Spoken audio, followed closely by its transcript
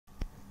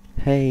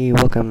Hey,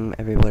 welcome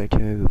everybody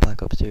to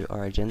Black Ops 2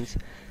 Origins,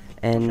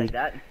 and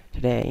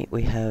today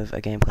we have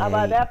a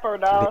gameplay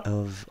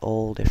of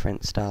all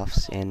different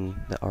staffs in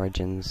the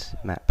Origins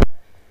map.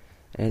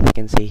 And as you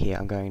can see here,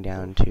 I'm going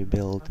down to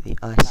build the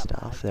ice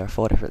staff. There are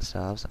 4 different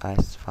staffs: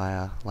 ice,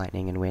 fire,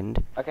 lightning and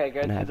wind. Okay,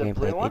 go and I have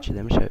gameplay of each of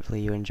them, so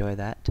hopefully you enjoy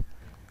that.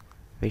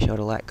 Be sure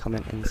to like,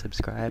 comment and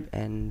subscribe,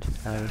 and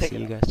I will see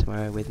you guys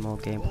tomorrow with more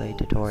gameplay,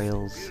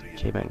 tutorials,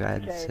 achievement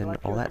guides and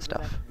all that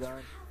stuff.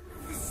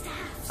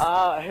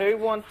 Who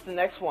wants the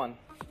next one?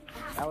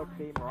 That would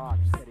be Mirage,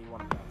 said he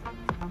wanted that.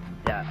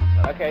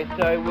 Yeah. Okay,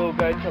 so we'll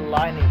go to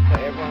lightning,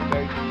 so everyone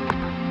goes to...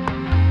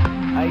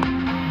 I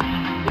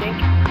think...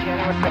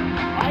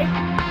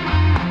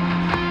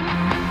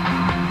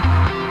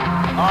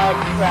 Oh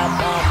crap,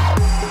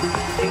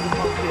 think the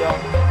monkey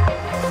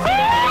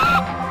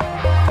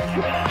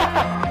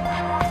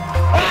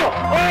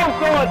Oh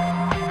god!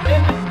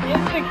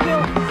 Instant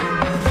kill!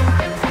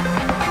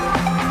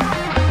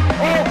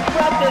 Oh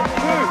crap, there's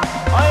 2!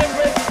 I am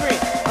red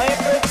screen! I am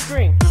red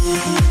screen!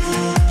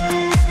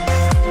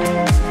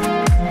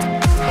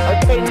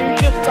 Okay, you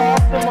just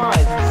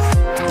optimize.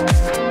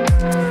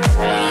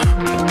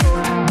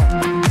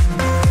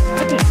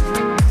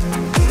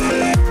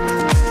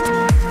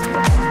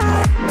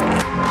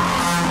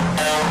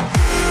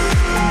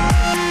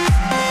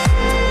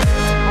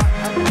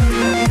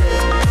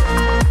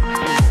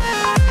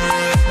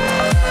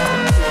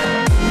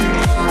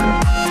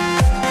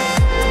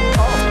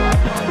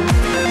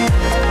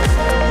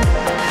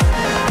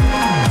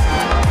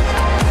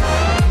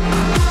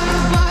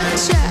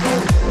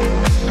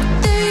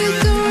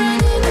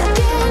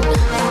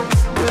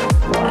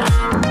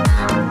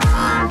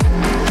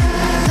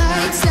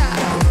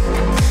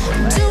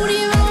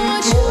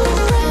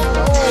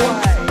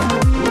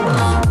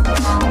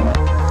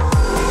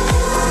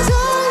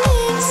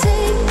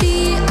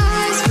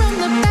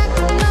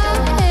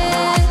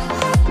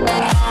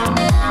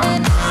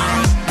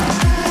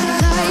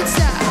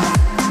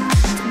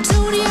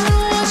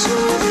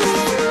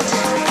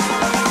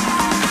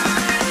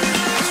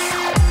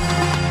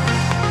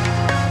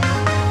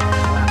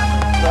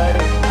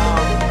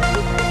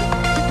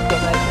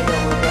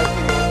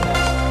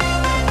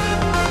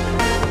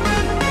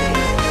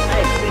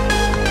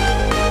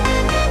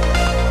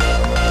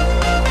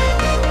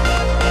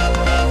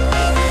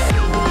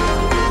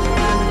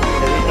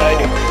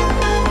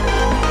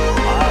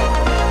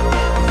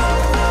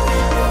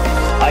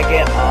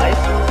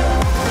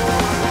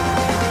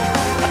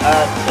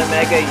 So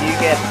Mega, you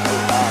get,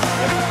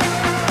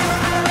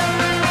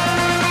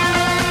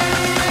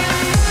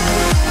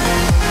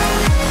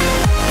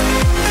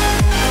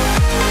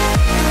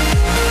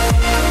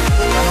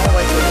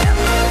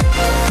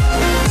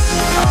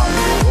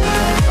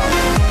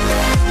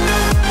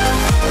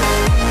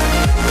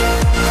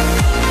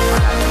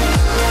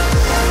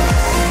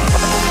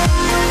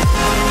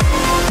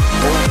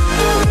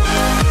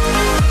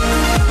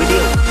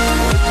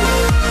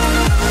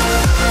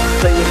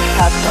 so you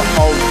have to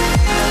hold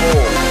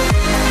 4.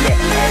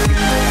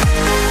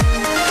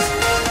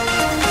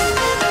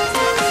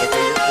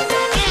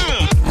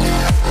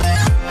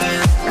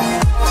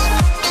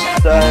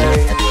 So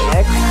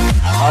next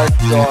I've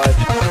got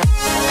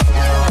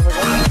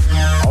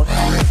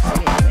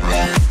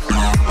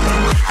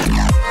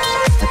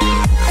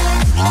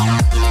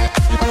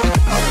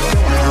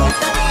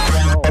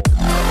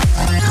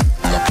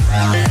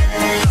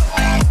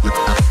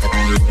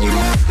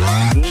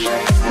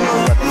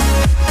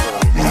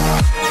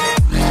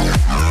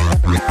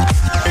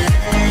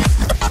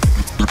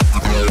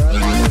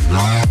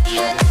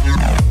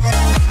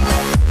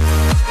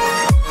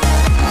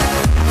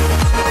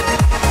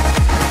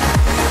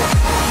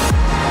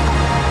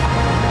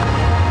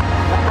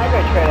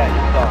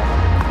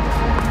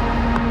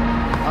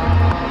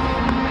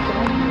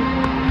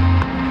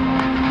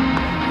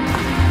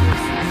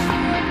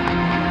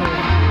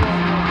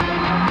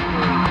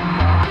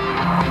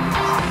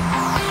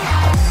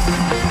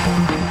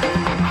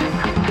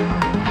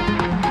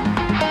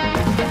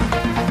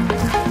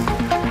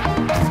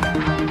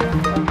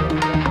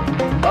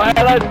oh,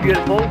 hello,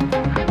 beautiful.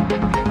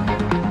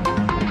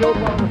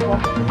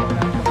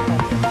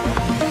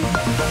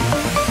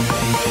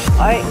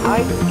 I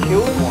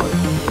killed one.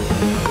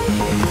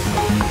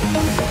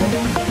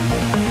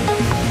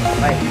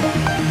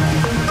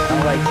 I'm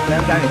like,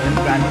 them guys in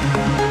front.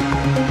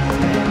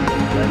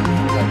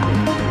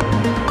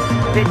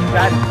 Bitch,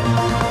 God.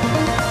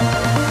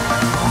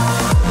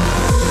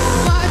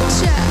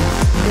 Watch out.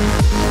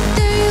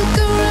 There you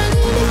go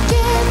running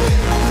again.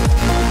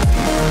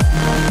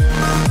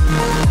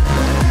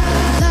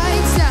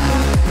 Lights out.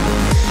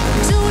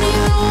 Don't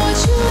even want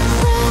your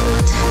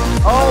friend.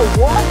 Oh,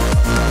 what?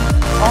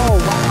 Oh,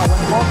 wow.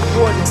 When I'm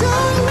good.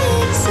 Don't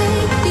make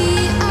safety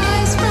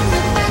eyes from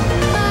the back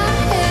of my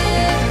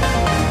head.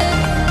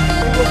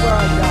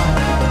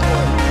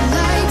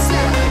 Lights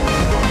out.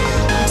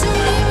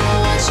 Don't even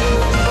want your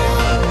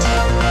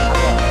friend.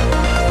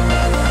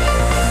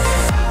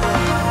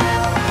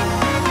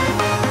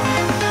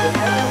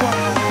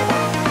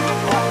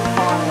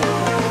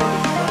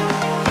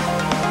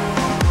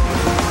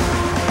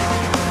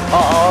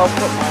 I'll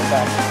put mine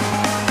back.